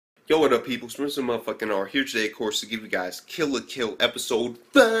Yo, what up, people? Spencer motherfucking R here today, of course, to give you guys Kill la Kill episode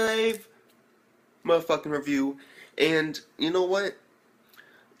 5 motherfucking review. And you know what?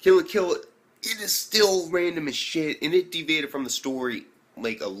 Kill la Kill, it is still random as shit, and it deviated from the story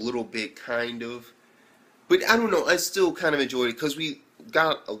like a little bit, kind of. But I don't know, I still kind of enjoyed it because we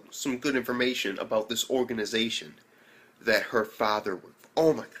got some good information about this organization that her father worked for.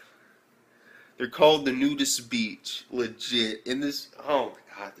 Oh my god. They're called the Nudist Beach, legit. In this, oh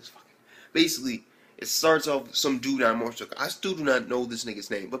my god, this fucking. Basically, it starts off with some dude on a motorcycle. I still do not know this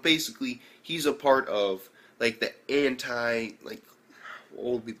nigga's name, but basically, he's a part of like the like,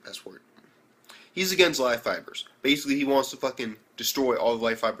 what would be the best word? He's against life fibers. Basically, he wants to fucking destroy all the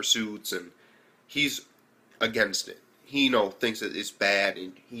life fiber suits, and he's against it. He, thinks that it's bad,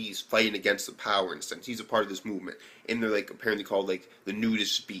 and he's fighting against the power in a sense. He's a part of this movement, and they're like apparently called like the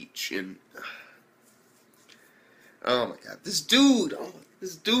Nudist Beach, and. Oh my god, this dude, oh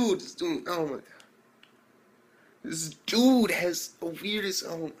my god. This dude has the weirdest,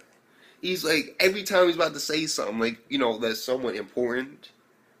 he's like, every time he's about to say something, like, that's somewhat important,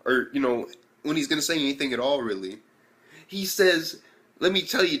 or, when he's gonna say anything at all, really, he says, let me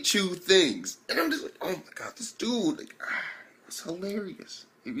tell you 2 things. And I'm just like, oh my god, this dude, like, it's hilarious.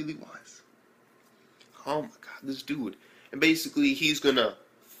 It really was. Oh my god, this dude. And basically, he's gonna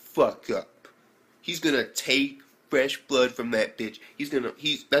fuck up. He's gonna take fresh blood from that bitch.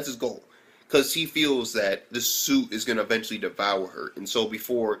 That's his goal. Because he feels that the suit is gonna eventually devour her. And so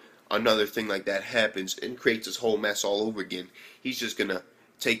before another thing like that happens and creates this whole mess all over again, he's just gonna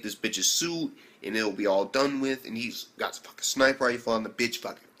take this bitch's suit and it'll be all done with. And he's got a fucking sniper rifle on the bitch,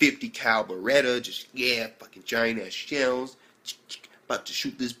 fucking 50 cal Beretta, just, yeah, fucking giant ass shells. About to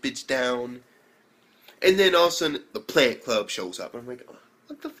shoot this bitch down. And then all of a sudden, the plant club shows up. And I'm like, oh,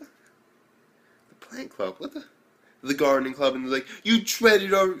 what the fuck? The plant club? What the? The gardening club, and they're like, you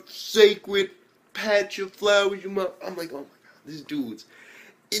treaded our sacred patch of flowers, you mother. I'm like, oh my god, this dude's.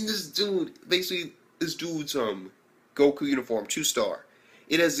 And this dude, basically, this dude's, Goku uniform, 2-star.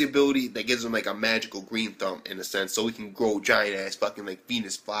 It has the ability that gives him, like, a magical green thumb, in a sense, so he can grow giant-ass fucking, like,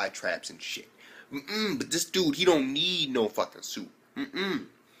 Venus flytraps and shit. But this dude, he don't need no fucking suit.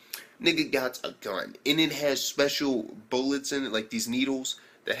 Nigga got a gun, and it has special bullets in it, like these needles,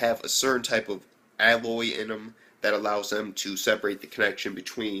 that have a certain type of alloy in them, that allows them to separate the connection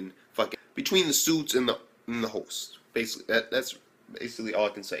between the suits and the host. Basically, that's basically all I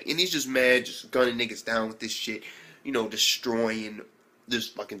can say. And he's just mad, just gunning niggas down with this shit, destroying this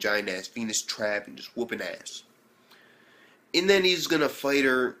fucking giant ass Venus trap and just whooping ass. And then he's gonna fight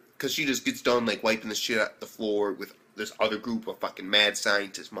her because she just gets done like wiping the shit out the floor with this other group of fucking mad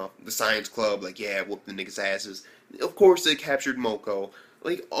scientists, the science club, like, yeah, whoop the niggas' asses. Of course, they captured Moko.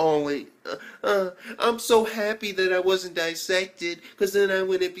 Like, always, I'm so happy that I wasn't dissected, because then I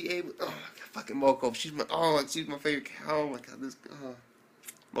wouldn't be able, fucking Moko, she's my favorite, oh my god,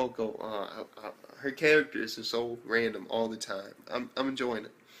 Moko, her characters are so random all the time, I'm enjoying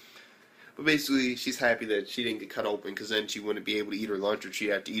it. But basically, she's happy that she didn't get cut open, because then she wouldn't be able to eat her lunch, or she'd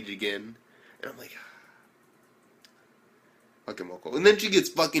have to eat it again, and I'm like, fucking Moko. And then she gets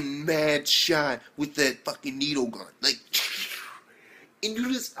fucking mad shot with that fucking needle gun, like, and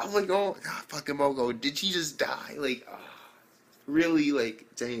I'm like, oh my god, fucking Moko, did she just die? Like, really, like,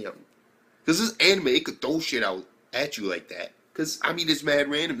 damn. Because this anime, it could throw shit out at you like that. Because, I mean, it's mad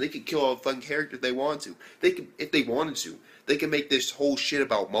random. They could kill all the fucking characters they want to. They could, if they wanted to, they could make this whole shit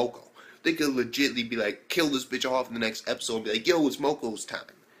about Moko. They could legitimately be like, kill this bitch off in the next episode and be like, yo, it's Moko's time.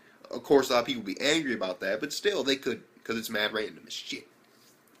 Of course, a lot of people would be angry about that, but still, they could, because it's mad random as shit.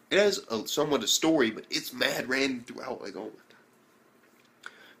 It has somewhat a story, but it's mad random throughout, like, oh my god.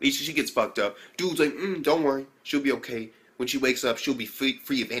 Basically, she gets fucked up. Dude's like, don't worry, she'll be okay. When she wakes up, she'll be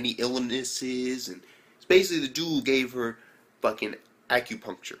free of any illnesses. And it's basically the dude gave her fucking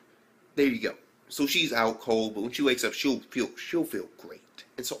acupuncture. There you go. So she's out cold, but when she wakes up, she'll feel great.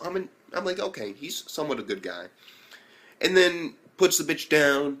 And so I'm like, okay, he's somewhat a good guy. And then puts the bitch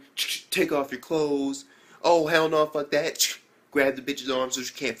down, take off your clothes. Oh hell no, fuck that. Grab the bitch's arm so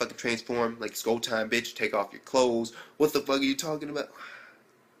she can't fucking transform. Like, it's go time, bitch. Take off your clothes. What the fuck are you talking about?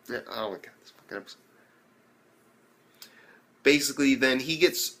 Oh my god, this fucking episode. Basically, then he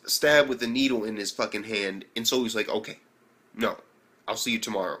gets stabbed with a needle in his fucking hand, and so he's like, okay, no, I'll see you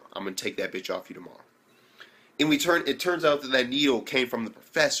tomorrow. I'm gonna take that bitch off you tomorrow. And it turns out that needle came from the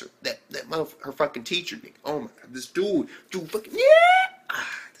professor, her fucking teacher. Oh my god, this dude fucking, yeah!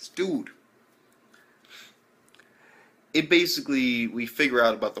 This dude. It basically, we figure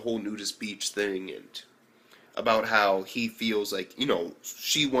out about the whole Nudist Beach thing, and about how he feels like,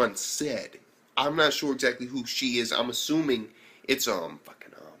 she once said, I'm not sure exactly who she is, I'm assuming it's,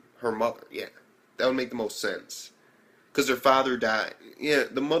 her mother. Yeah, that would make the most sense. Because her father died. Yeah,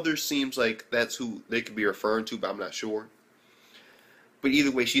 the mother seems like that's who they could be referring to, but I'm not sure. But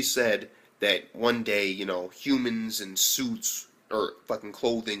either way, she said that one day, humans and suits or fucking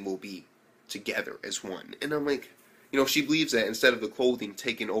clothing will be together as one. And I'm like, she believes that instead of the clothing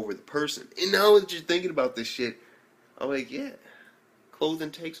taking over the person. And now that you're thinking about this shit, I'm like, yeah,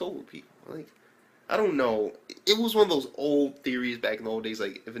 clothing takes over people. Like, I don't know. It was one of those old theories back in the old days,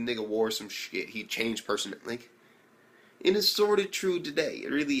 like, if a nigga wore some shit, he'd change person. Like, and it's sort of true today.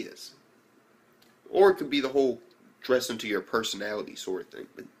 It really is. Or it could be the whole dress into your personality sort of thing.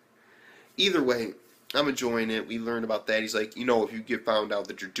 But either way, I'm enjoying it. We learned about that. He's like, if you get found out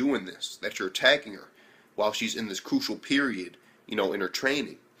that you're doing this, that you're attacking her while she's in this crucial period, in her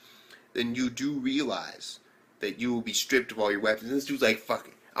training, then you do realize that you will be stripped of all your weapons. And this dude's like, fuck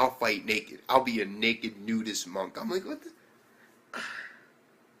it. I'll fight naked. I'll be a naked nudist monk. I'm like, what the...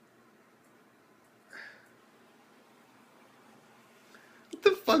 What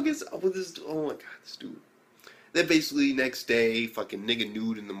the fuck is up with this? Oh my god, this dude. Then basically next day, fucking nigga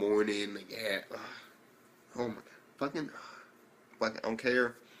nude in the morning. Like, yeah. Oh my god. Fucking. I don't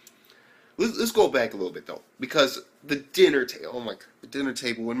care. Let's go back a little bit though, because the dinner table. Oh my god, the dinner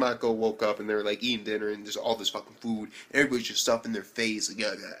table. When Mako woke up and they were like eating dinner and there's all this fucking food, everybody's just stuffing their face. Like,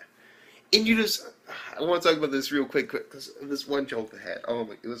 yeah, yeah. And you just. I want to talk about this real quick because this one joke I had. Oh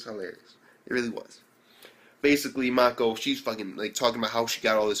my, it was hilarious. It really was. Basically, Mako, she's fucking, like, talking about how she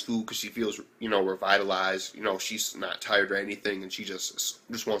got all this food because she feels, revitalized. She's not tired or anything, and she just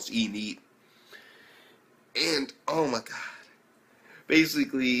wants to eat and eat. And, oh my god.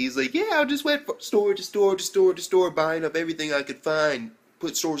 Basically, he's like, yeah, I just went from store to store to store to store, buying up everything I could find,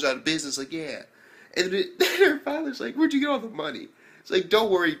 put stores out of business, like, yeah. And then her father's like, where'd you get all the money? It's like, don't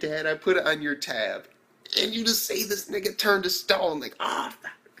worry, Dad, I put it on your tab. And you just say this nigga turned to stone, like, oh,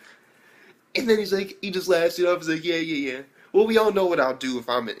 and then he's like, he just laughs it off. He's like, yeah, yeah, yeah. Well, we all know what I'll do if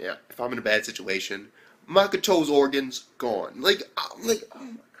I'm in a bad situation. Makoto's organs gone. Like, I'm like, oh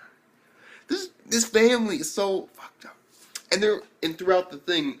my god, this family is so fucked up. And throughout the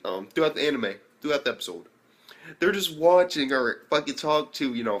thing, throughout the anime, throughout the episode, they're just watching her fucking talk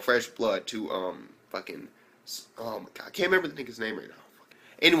to Fresh Blood to fucking oh my god, I can't remember the nigga's name right now.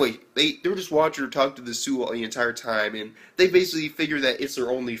 Anyway, they were just watching her talk to the Sue the entire time, and they basically figure that it's their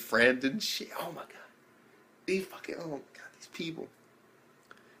only friend and shit. Oh my god. These fucking, oh my god, these people.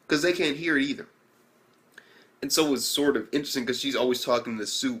 Because they can't hear it either. And so it's sort of interesting because she's always talking to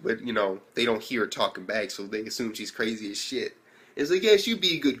Sue, but, they don't hear her talking back, so they assume she's crazy as shit. It's like, yeah, she'd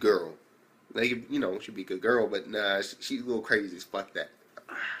be a good girl. Like, she'd be a good girl, but nah, she's a little crazy as fuck that.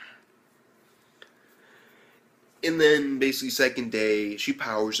 And then, basically, second day, she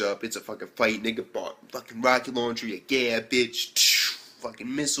powers up. It's a fucking fight. Nigga bought fucking rocket launcher. Like, yeah, bitch.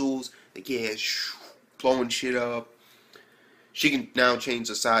 Fucking missiles. Like, yeah, blowing shit up. She can now change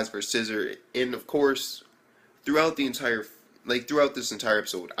the size of her scissor. And, of course, throughout this entire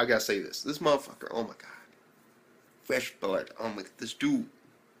episode, I gotta say this. This motherfucker, oh my god. Fresh Blood. Oh my god, this dude.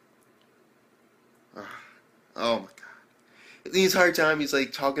 Oh my god. The entire time, he's,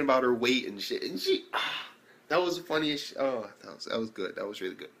 like, talking about her weight and shit. And she... That was the funniest. Oh, that was good. That was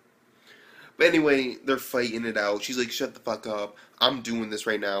really good. But anyway, they're fighting it out. She's like, "Shut the fuck up. I'm doing this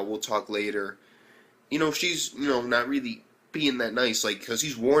right now. We'll talk later." She's not really being that nice, like, because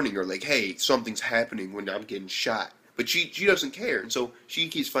he's warning her, like, "Hey, something's happening when I'm getting shot." But she doesn't care, and so she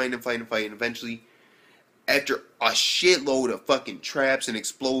keeps fighting. Eventually, after a shitload of fucking traps and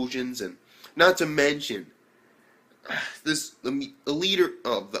explosions, and not to mention. The leader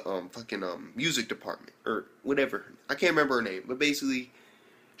of the fucking music department or whatever, I can't remember her name, but basically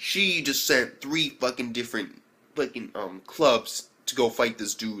she just sent 3 fucking different fucking clubs to go fight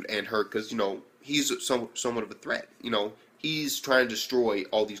this dude and her because he's somewhat of a threat. He's trying to destroy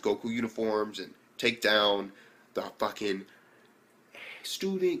all these Goku uniforms and take down the fucking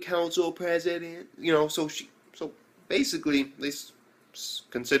student council president. So basically they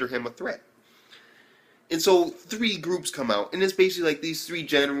consider him a threat. And so 3 groups come out, and it's basically like these 3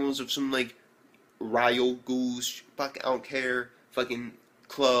 generals of some like Ryo Goose, fuck I don't care, fucking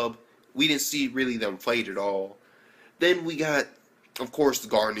club. We didn't see really them fight at all. Then we got, of course, the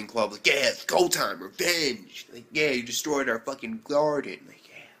gardening club. Like, yeah, it's go time, revenge. Like, yeah, you destroyed our fucking garden. Like,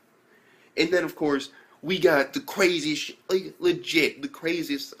 yeah. And then, of course, we got the craziest, like legit, the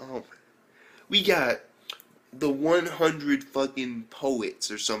craziest. We got the 100 fucking poets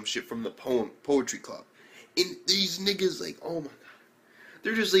or some shit from the poetry club. And these niggas, like, oh my god.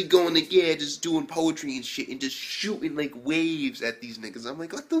 They're just, like, going, like, yeah, just doing poetry and shit and just shooting, like, waves at these niggas. I'm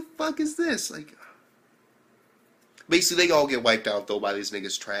like, what the fuck is this? Like, Basically, they all get wiped out though by these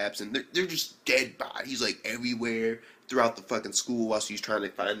niggas' traps, and they're just dead bodies like everywhere throughout the fucking school while she's trying to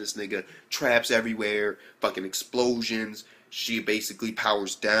find this nigga. Traps everywhere, fucking explosions. She basically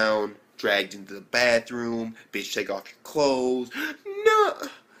powers down, dragged into the bathroom. Bitch, take off your clothes. No.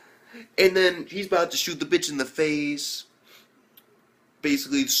 And then he's about to shoot the bitch in the face.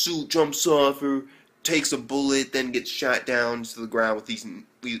 Basically, the suit jumps off her, takes a bullet, then gets shot down to the ground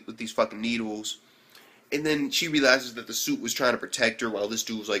with these fucking needles. And then she realizes that the suit was trying to protect her while this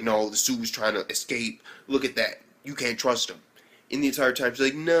dude was like, no, the suit was trying to escape. Look at that. You can't trust him. And the entire time she's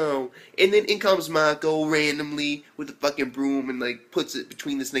like, no. And then in comes Mako randomly with the fucking broom and like puts it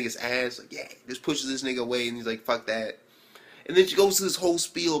between this nigga's ass. Like, yeah, just pushes this nigga away and he's like, fuck that. And then she goes to this whole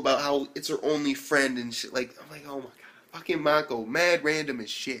spiel about how it's her only friend and shit. Like, I'm like, oh my god. Fucking Mako. Mad random as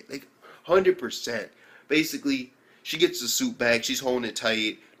shit. Like, 100%. Basically, she gets the suit back. She's holding it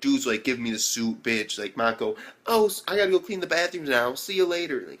tight. Dude's like, give me the suit, bitch. Like, Mako, oh, I gotta go clean the bathrooms now. See you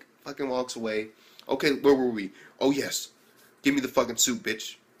later. Like, fucking walks away. Okay, where were we? Oh, yes. Give me the fucking suit,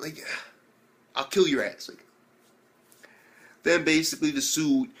 bitch. Like, I'll kill your ass. Like, then basically the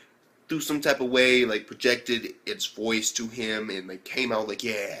suit, through some type of way, like, projected its voice to him and, like, came out like,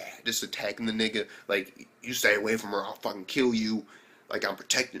 yeah, just attacking the nigga. Like, you stay away from her, I'll fucking kill you. Like, I'm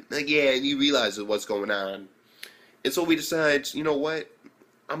protecting. Like, yeah, and he realizes what's going on. And so we decide, you know what?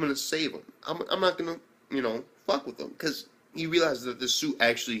 I'm gonna save him. I'm not gonna, fuck with him. Because he realizes that the suit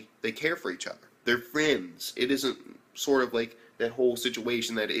actually, they care for each other. They're friends. It isn't sort of like that whole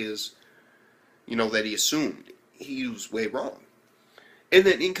situation that is, that he assumed. He was way wrong. And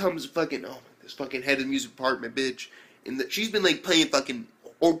then in comes fucking, this fucking head of the music department bitch. And she's been like playing fucking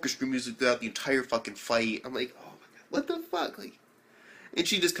orchestra music throughout the entire fucking fight. I'm like, oh my god, what the fuck? Like, and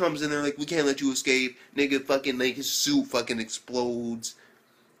she just comes in there like, we can't let you escape. Nigga fucking, like, his suit fucking explodes.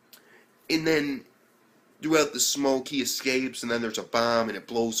 And then throughout the smoke, he escapes, and then there's a bomb, and it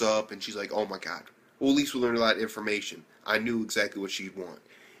blows up, and she's like, oh my god. Well, at least we learned a lot of information. I knew exactly what she'd want.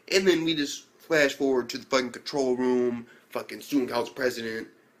 And then we just flash forward to the fucking control room, fucking student council president.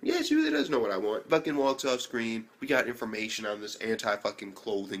 Yeah, she really does know what I want. Fucking walks off screen. We got information on this anti-fucking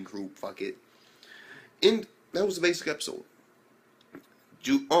clothing group. Fuck it. And that was the basic episode.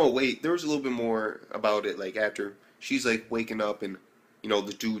 Oh, wait. There was a little bit more about it, like, after she's, like, waking up in,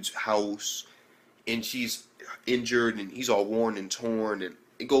 the dude's house, and she's injured, and he's all worn and torn, and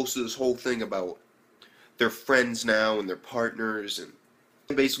it goes to this whole thing about they're friends now, and they're partners, and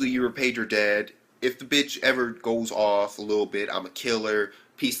basically you repaid your dad. If the bitch ever goes off a little bit, I'm a killer,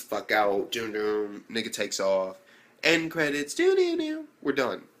 peace the fuck out, nigga takes off, end credits, we're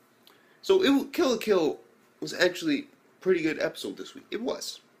done. So Kill la Kill was actually a pretty good episode this week. It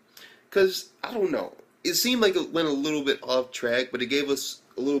was. Because, I don't know, it seemed like it went a little bit off track, but it gave us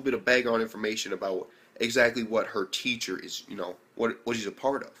a little bit of background information about exactly what her teacher is, what she's a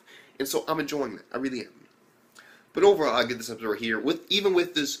part of. And so I'm enjoying that. I really am. But overall, I get this episode right here, even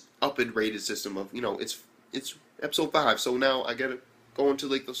with this up and rated system of, it's episode 5, so now I gotta go into,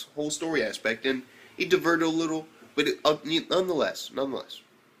 like, this whole story aspect, and it diverted a little, but nonetheless,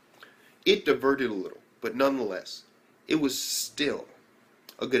 it diverted a little, but nonetheless, it was still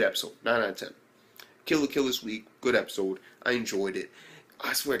a good episode, 9 out of 10. Kill la Kill this week, good episode, I enjoyed it.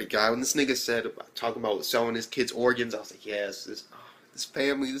 I swear to God, when this nigga said about talking about selling his kid's organs, I was like, yes, this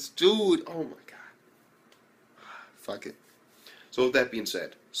family, this dude, oh my god. Fuck it. So with that being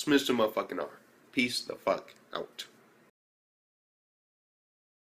said, Smith to motherfucking R. Peace the fuck out.